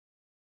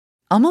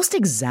Almost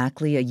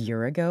exactly a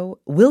year ago,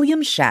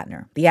 William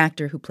Shatner, the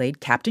actor who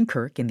played Captain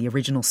Kirk in the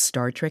original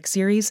Star Trek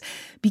series,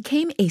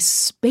 became a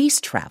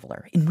space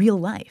traveler in real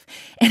life.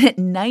 And at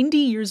 90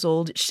 years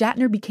old,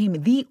 Shatner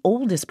became the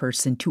oldest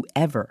person to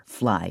ever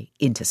fly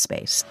into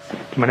space.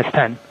 Minus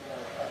 10,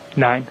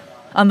 9.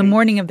 On the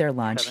morning of their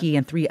launch, he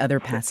and 3 other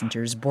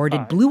passengers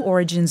boarded Blue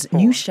Origin's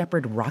New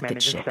Shepard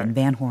rocket ship in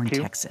Van Horn,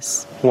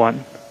 Texas.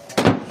 1.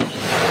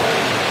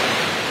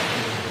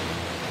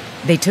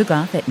 They took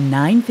off at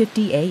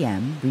 9:50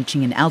 a.m.,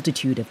 reaching an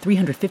altitude of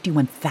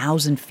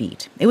 351,000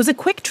 feet. It was a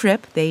quick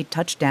trip. They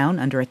touched down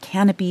under a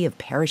canopy of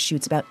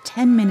parachutes about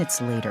 10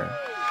 minutes later.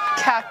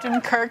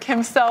 Captain Kirk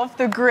himself,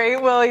 the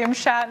great William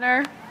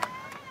Shatner.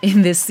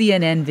 In this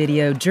CNN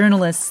video,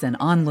 journalists and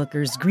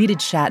onlookers greeted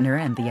Shatner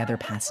and the other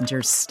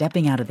passengers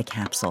stepping out of the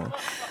capsule.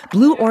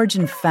 Blue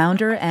Origin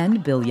founder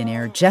and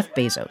billionaire Jeff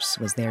Bezos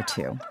was there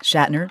too.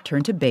 Shatner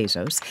turned to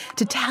Bezos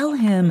to tell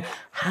him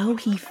how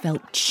he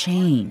felt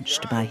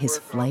changed by his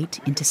flight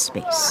into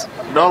space.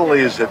 Not only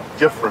is it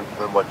different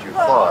than what you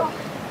thought,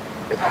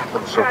 it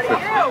happened so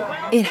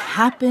quickly. It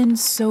happened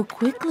so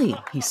quickly,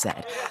 he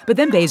said. But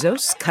then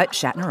Bezos cut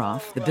Shatner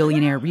off. The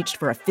billionaire reached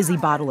for a fizzy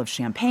bottle of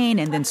champagne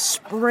and then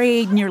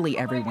sprayed nearly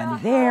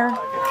everyone there.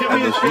 Give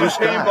me this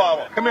champagne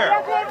bottle. Come here.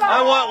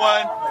 I want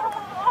one.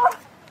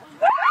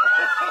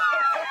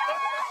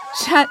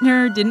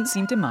 Shatner didn't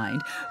seem to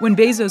mind. When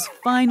Bezos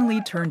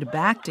finally turned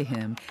back to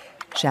him,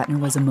 Shatner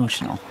was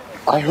emotional.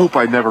 I hope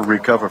I never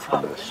recover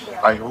from this.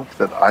 I hope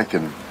that I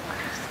can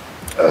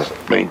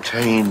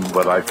maintain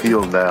what I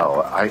feel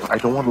now. I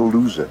don't want to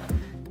lose it.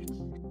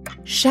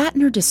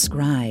 Shatner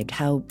described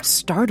how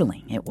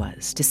startling it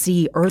was to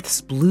see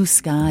Earth's blue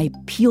sky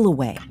peel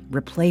away,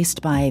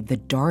 replaced by the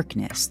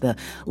darkness, the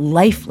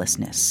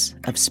lifelessness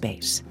of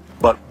space.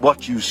 But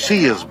what you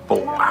see is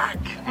black.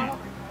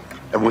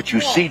 And what you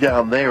see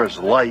down there is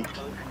light.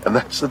 And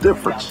that's the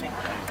difference.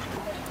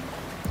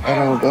 I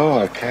don't know.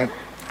 I can't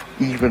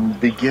even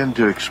begin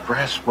to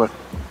express what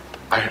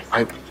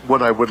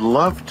I would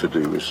love to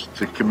do is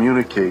to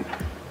communicate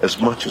as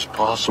much as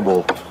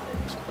possible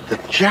the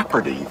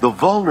jeopardy, the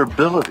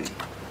vulnerability.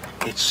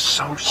 It's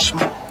so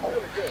small.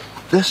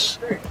 This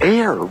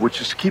air,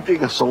 which is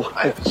keeping us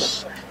alive,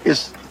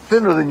 is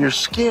thinner than your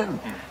skin.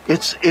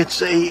 It's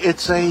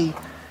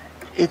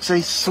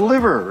a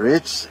sliver.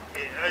 It's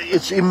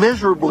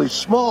immeasurably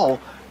small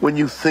when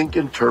you think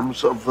in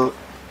terms of the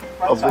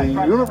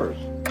universe.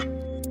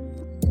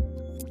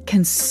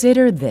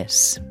 Consider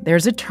this.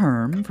 There's a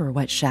term for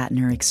what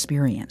Shatner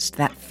experienced,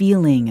 that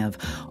feeling of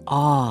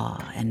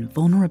awe and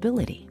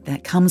vulnerability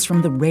that comes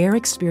from the rare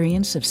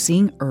experience of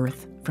seeing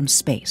Earth from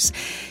space.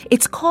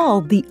 It's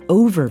called the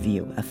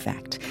overview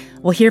effect.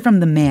 We'll hear from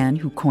the man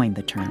who coined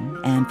the term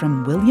and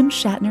from William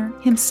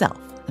Shatner himself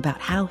about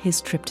how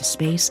his trip to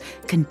space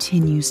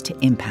continues to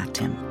impact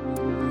him.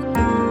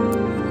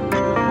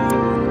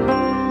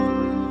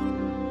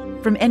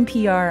 From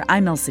NPR,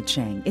 I'm Elsa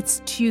Chang.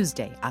 It's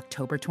Tuesday,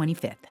 October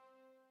 25th.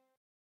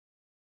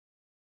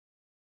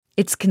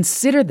 It's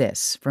Consider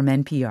This from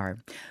NPR.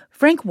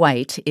 Frank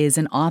White is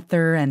an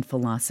author and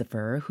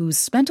philosopher who's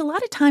spent a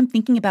lot of time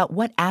thinking about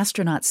what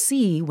astronauts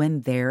see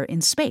when they're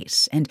in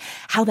space and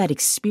how that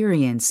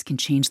experience can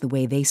change the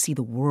way they see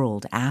the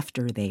world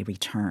after they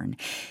return.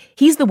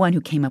 He's the one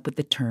who came up with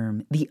the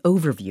term the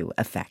overview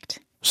effect.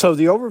 So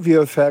the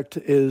overview effect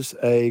is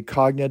a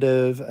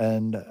cognitive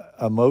and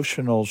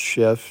emotional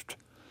shift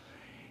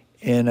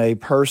in a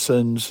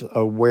person's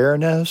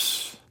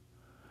awareness,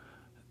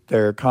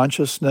 their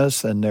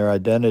consciousness, and their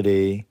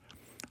identity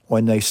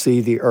when they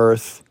see the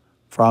Earth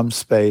from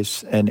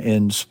space and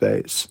in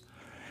space.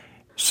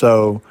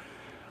 So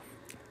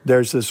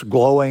there's this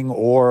glowing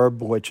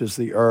orb, which is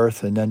the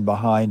Earth, and then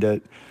behind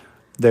it,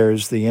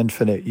 there's the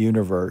infinite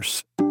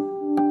universe.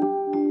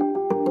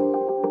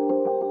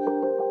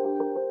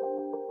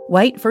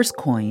 White first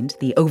coined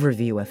the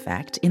overview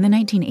effect in the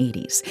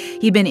 1980s.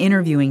 He'd been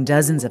interviewing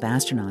dozens of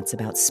astronauts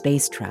about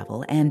space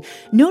travel and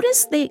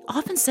noticed they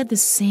often said the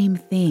same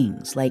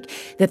things, like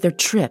that their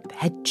trip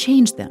had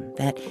changed them,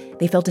 that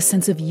they felt a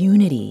sense of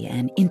unity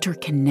and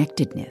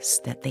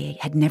interconnectedness that they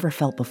had never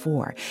felt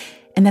before,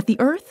 and that the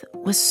Earth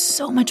was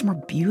so much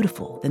more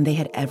beautiful than they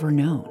had ever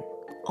known.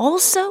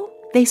 Also,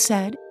 they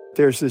said,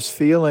 there's this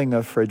feeling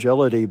of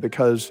fragility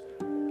because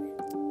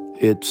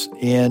it's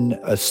in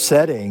a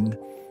setting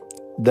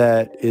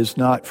that is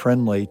not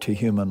friendly to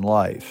human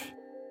life.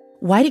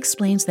 White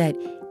explains that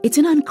it's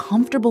an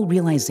uncomfortable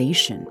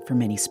realization for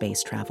many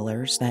space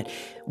travelers that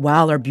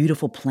while our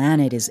beautiful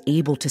planet is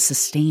able to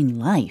sustain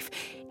life,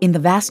 in the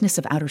vastness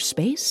of outer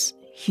space,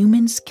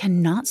 humans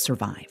cannot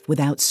survive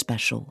without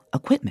special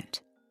equipment.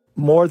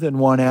 More than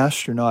one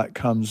astronaut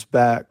comes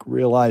back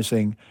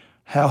realizing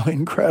how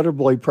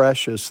incredibly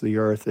precious the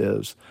Earth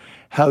is,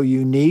 how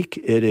unique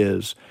it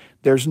is.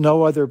 There's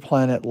no other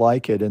planet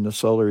like it in the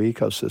solar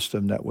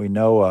ecosystem that we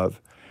know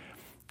of.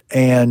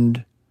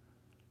 And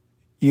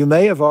you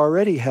may have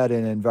already had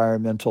an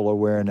environmental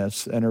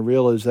awareness and a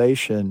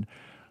realization,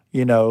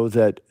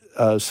 that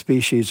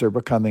species are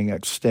becoming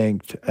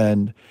extinct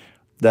and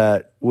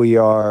that we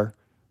are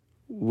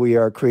we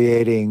are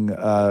creating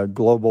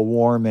global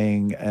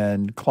warming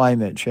and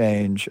climate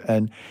change.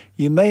 And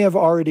you may have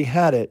already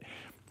had it,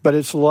 but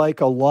it's like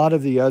a lot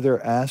of the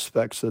other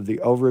aspects of the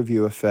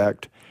overview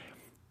effect.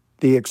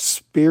 The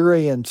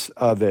experience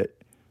of it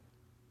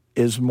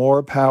is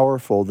more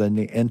powerful than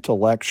the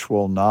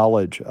intellectual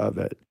knowledge of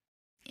it.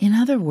 In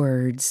other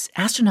words,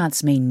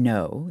 astronauts may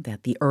know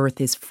that the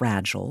Earth is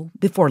fragile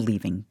before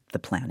leaving the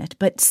planet,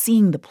 but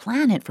seeing the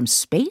planet from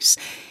space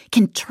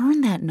can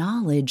turn that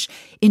knowledge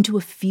into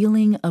a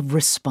feeling of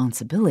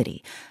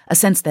responsibility, a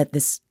sense that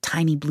this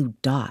tiny blue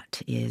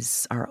dot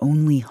is our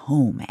only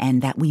home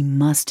and that we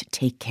must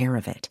take care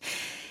of it.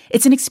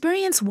 It's an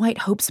experience White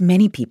hopes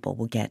many people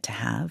will get to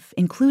have,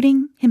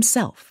 including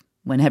himself,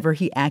 whenever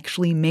he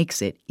actually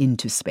makes it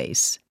into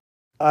space.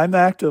 I'm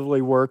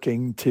actively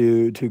working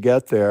to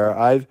get there.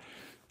 I've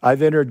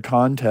entered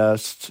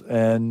contests,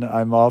 and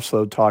I'm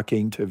also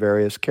talking to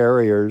various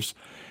carriers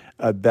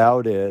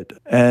about it.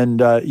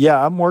 And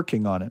I'm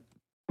working on it.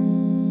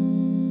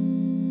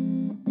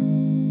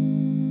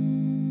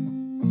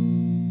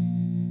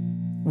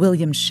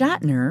 William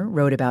Shatner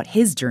wrote about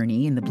his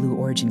journey in the Blue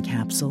Origin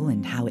capsule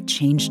and how it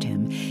changed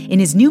him in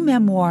his new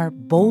memoir,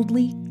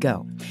 Boldly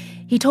Go.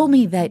 He told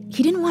me that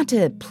he didn't want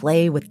to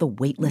play with the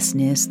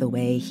weightlessness the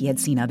way he had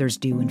seen others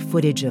do in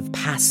footage of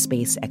past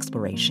space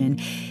exploration.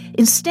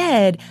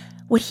 Instead,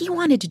 what he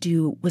wanted to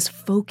do was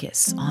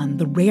focus on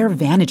the rare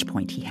vantage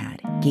point he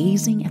had,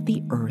 gazing at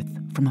the Earth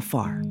from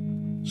afar.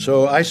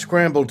 So I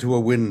scrambled to a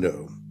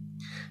window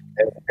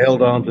and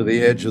held onto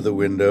the edge of the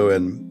window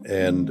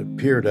and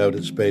peered out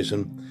at space.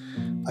 And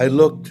I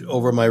looked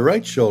over my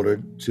right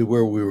shoulder to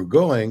where we were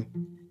going,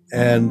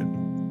 and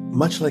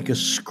much like a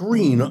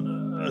screen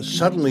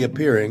suddenly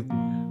appearing,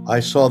 I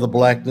saw the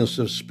blackness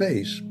of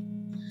space.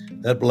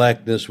 That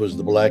blackness was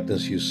the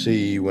blackness you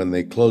see when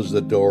they close the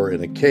door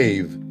in a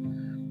cave.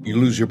 You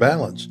lose your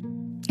balance.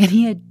 And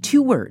he had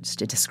 2 words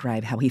to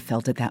describe how he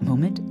felt at that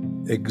moment.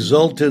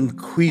 Exultant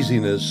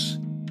queasiness.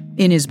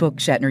 In his book,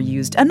 Shatner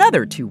used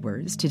another 2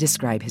 words to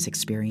describe his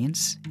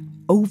experience: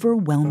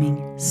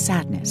 overwhelming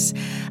sadness.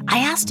 I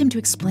asked him to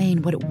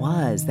explain what it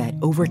was that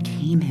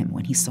overcame him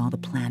when he saw the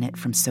planet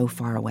from so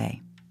far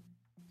away.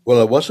 Well,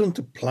 it wasn't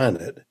the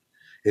planet.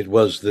 It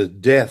was the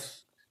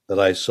death that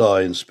I saw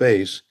in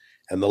space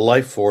and the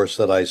life force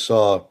that I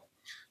saw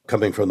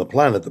coming from the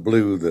planet, the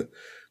blue, the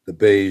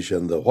beige,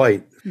 and the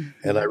white.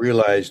 Mm-hmm. And I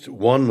realized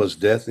one was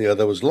death and the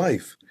other was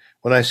life.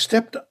 When I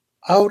stepped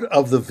out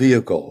of the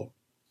vehicle,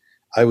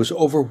 I was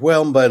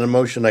overwhelmed by an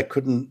emotion I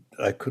couldn't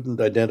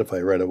identify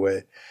right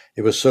away.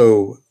 It was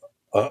so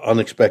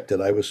unexpected.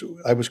 I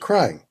was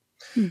crying.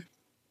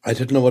 I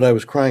didn't know what I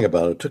was crying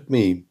about. It took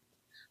me,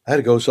 I had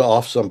to go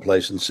off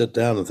someplace and sit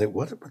down and think,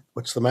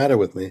 what's the matter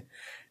with me?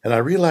 And I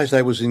realized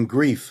I was in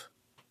grief.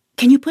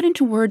 Can you put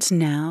into words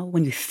now,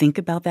 when you think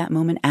about that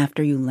moment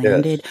after you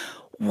landed, Yes.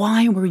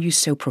 Why were you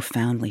so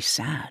profoundly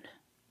sad?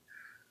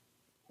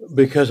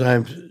 Because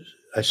I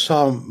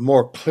saw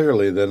more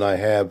clearly than I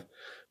have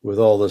with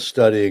all the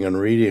studying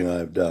and reading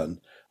I've done,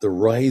 the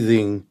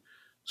writhing,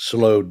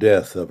 slow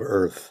death of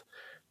Earth,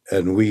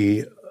 and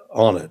we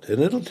on it.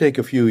 And it'll take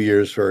a few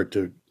years for it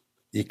to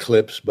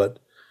eclipse, but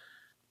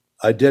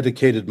I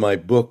dedicated my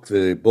book,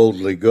 The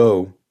Boldly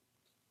Go,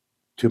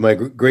 to my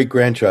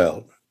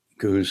great-grandchild,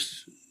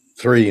 who's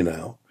 3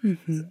 now,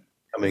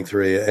 coming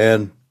 3,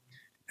 and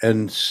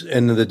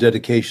the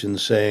dedication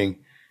saying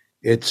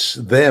it's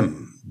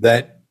them,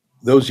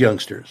 those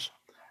youngsters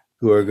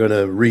who are going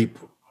to reap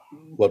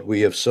what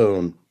we have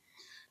sown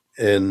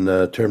in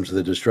terms of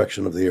the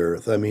destruction of the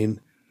Earth. I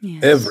mean,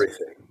 yes.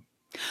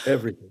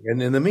 Everything.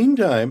 And in the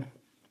meantime,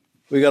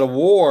 we got a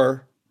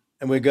war,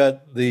 and we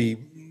got the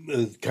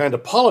kind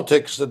of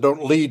politics that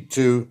don't lead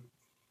to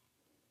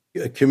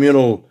a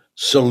communal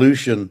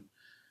solution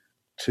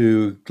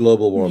to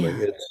global warming.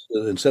 Yeah. It's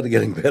instead of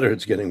getting better,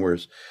 it's getting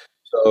worse.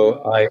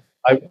 So I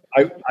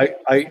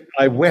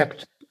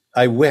wept.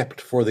 I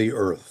wept for the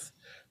Earth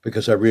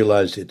because I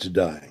realized it's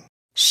dying.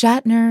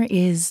 Shatner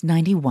is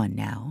 91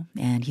 now,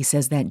 and he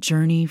says that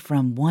journey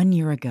from 1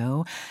 year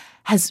ago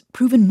has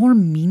proven more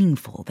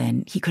meaningful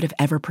than he could have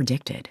ever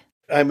predicted.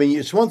 I mean,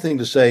 it's one thing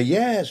to say,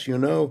 yes,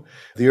 the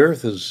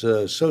Earth is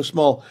so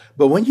small.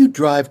 But when you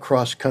drive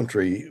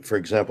cross-country, for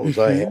example, as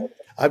I have,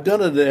 I've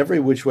done it in every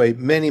which way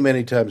many,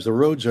 many times. The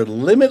roads are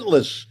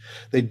limitless.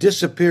 They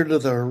disappear to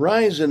the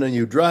horizon, and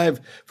you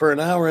drive for an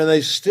hour, and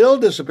they still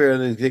disappear.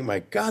 And you think, my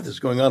God, this is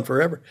going on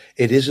forever.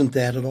 It isn't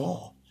that at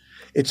all.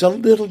 It's a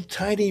little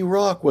tiny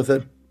rock with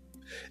an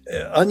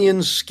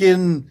onion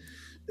skin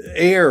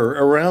air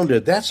around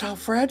it. That's how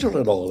fragile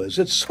it all is.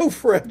 It's so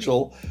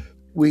fragile.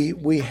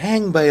 We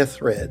hang by a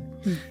thread,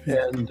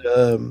 and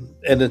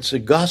it's a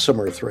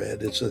gossamer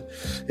thread. It's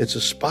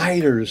a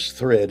spider's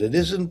thread. It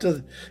isn't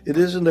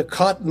a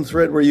cotton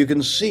thread where you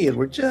can see it.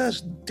 We're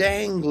just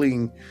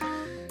dangling,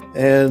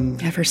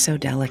 and ever so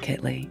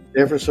delicately.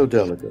 Ever so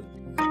delicate.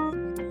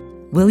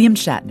 William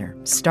Shatner,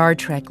 Star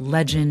Trek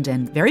legend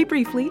and, very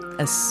briefly,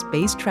 a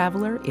space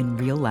traveler in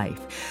real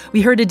life.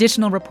 We heard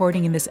additional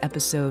reporting in this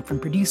episode from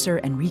producer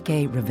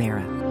Enrique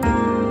Rivera.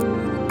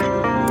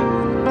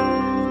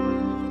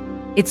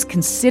 It's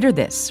Consider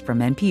This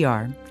from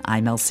NPR.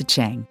 I'm Elsa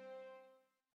Chang.